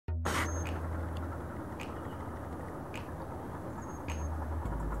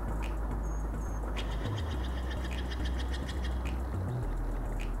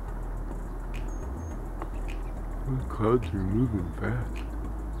Clouds are moving fast.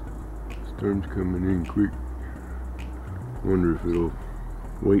 Storm's coming in quick. Wonder if it'll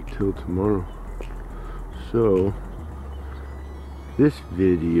wait till tomorrow. So this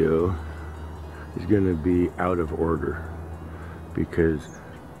video is gonna be out of order because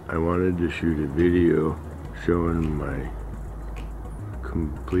I wanted to shoot a video showing my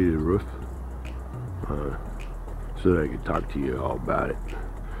completed roof so that I could talk to you all about it.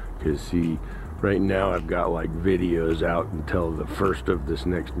 Because see, right now I've got like videos out until the 1st of this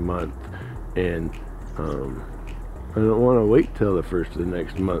next month, and I don't want to wait till the 1st of the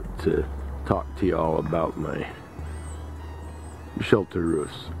next month to talk to you all about my shelter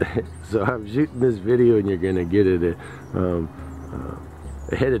roofs. So I'm shooting this video and you're gonna get it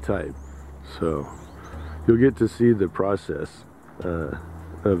ahead of time, so you'll get to see the process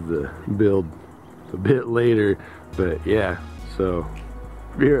of the build a bit later. But yeah, so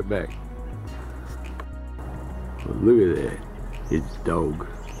be right back. Well, look at that, it's dog.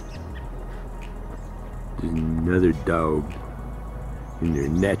 There's another dog in their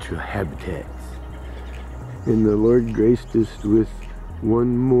natural habitats. And the Lord graced us with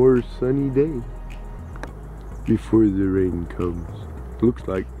one more sunny day before the rain comes. Looks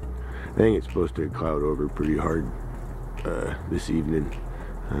like, I think it's supposed to cloud over pretty hard this evening.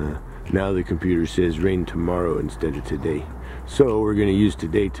 Now the computer says rain tomorrow instead of today. So we're gonna use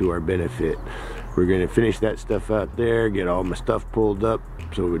today to our benefit. We're gonna finish that stuff out there, get all my stuff pulled up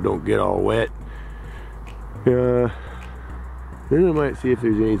so we don't get all wet. Then I might see if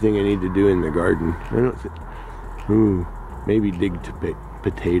there's anything I need to do in the garden. I don't think, maybe dig to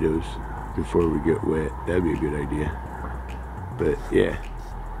potatoes before we get wet. That'd be a good idea. But yeah.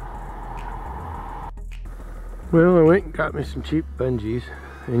 Well, I went and got me some cheap bungees.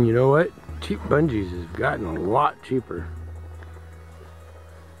 And you know what? Cheap bungees has gotten a lot cheaper.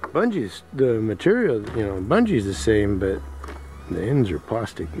 Bungees, the material, you know, bungee's the same, but the ends are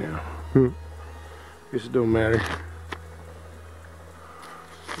plastic now. Guess it don't matter.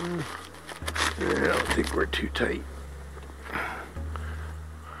 I don't think we're too tight.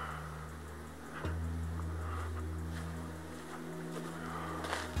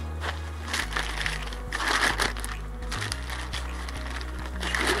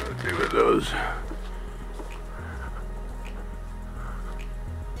 Do with those.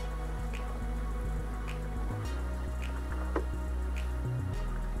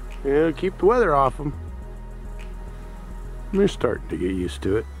 Yeah, keep the weather off them. They're starting to get used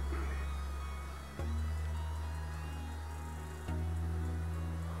to it.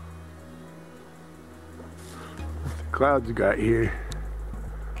 What the clouds got here,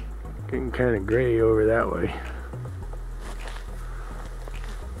 getting kind of gray over that way.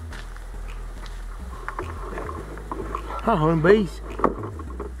 Hi, honeybees.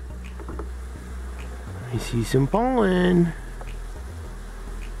 I see some pollen.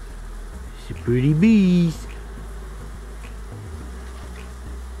 Some pretty bees.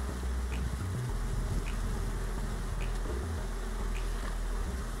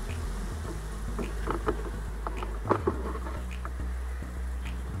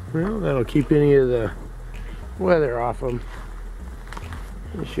 Well, that'll keep any of the weather off them.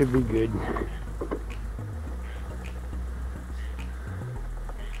 It should be good.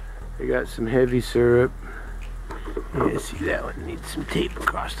 I got some heavy syrup. Yeah, see, that one needs some tape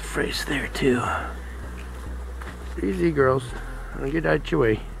across the face there too. Easy, girls. I'll get out your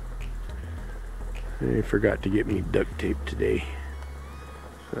way. I forgot to get me duct tape today.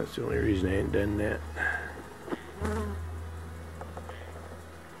 So that's the only reason I ain't done that.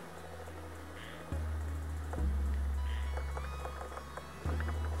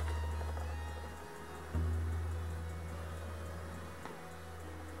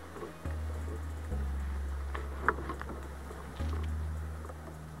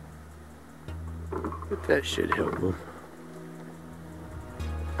 But that should help them.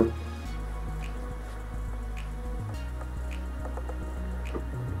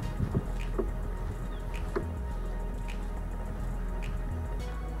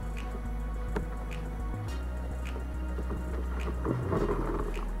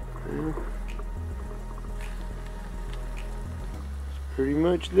 Pretty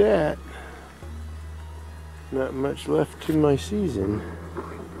much that. Not much left to my season.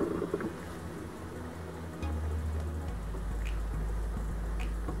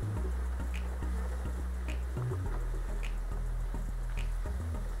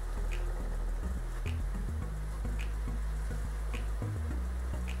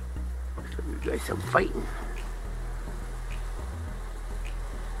 We got some fighting.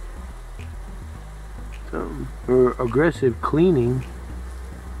 Some aggressive cleaning.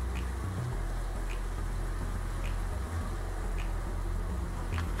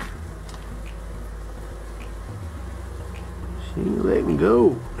 She ain't letting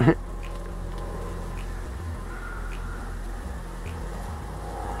go.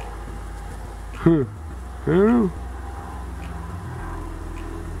 Huh. I don't know.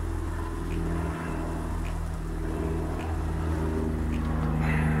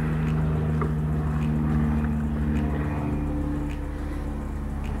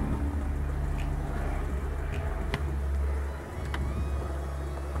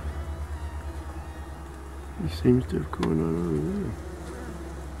 Same stuff going on over there.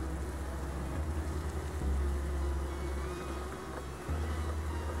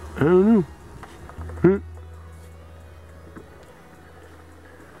 I don't know. Huh.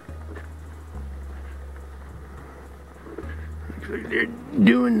 Looks like they're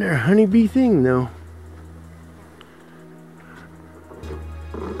doing their honeybee thing though.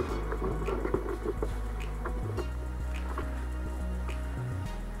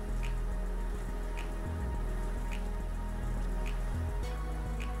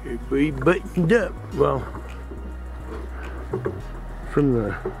 Everybody buttoned up. Well, from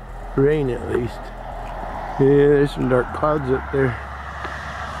the rain at least. Yeah, there's some dark clouds up there.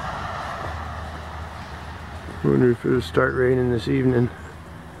 Wonder if it'll start raining this evening.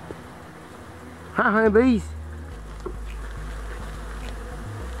 Hi, honeybees.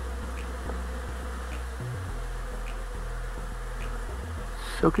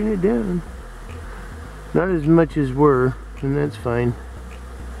 Soaking it down. Not as much as were, and that's fine.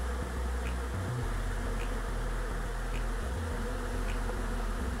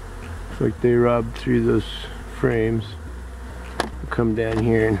 Looks like they robbed through those frames. I'll come down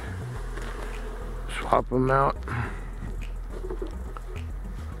here and swap them out.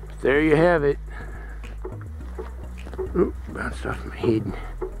 There you have it. Oop, bounced off my head.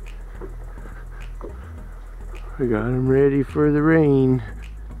 I got them ready for the rain.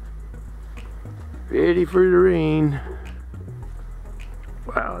 Ready for the rain.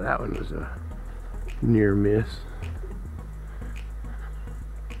 Wow, that one was a near miss.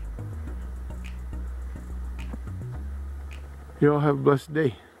 You all have a blessed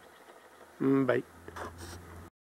day. Bye.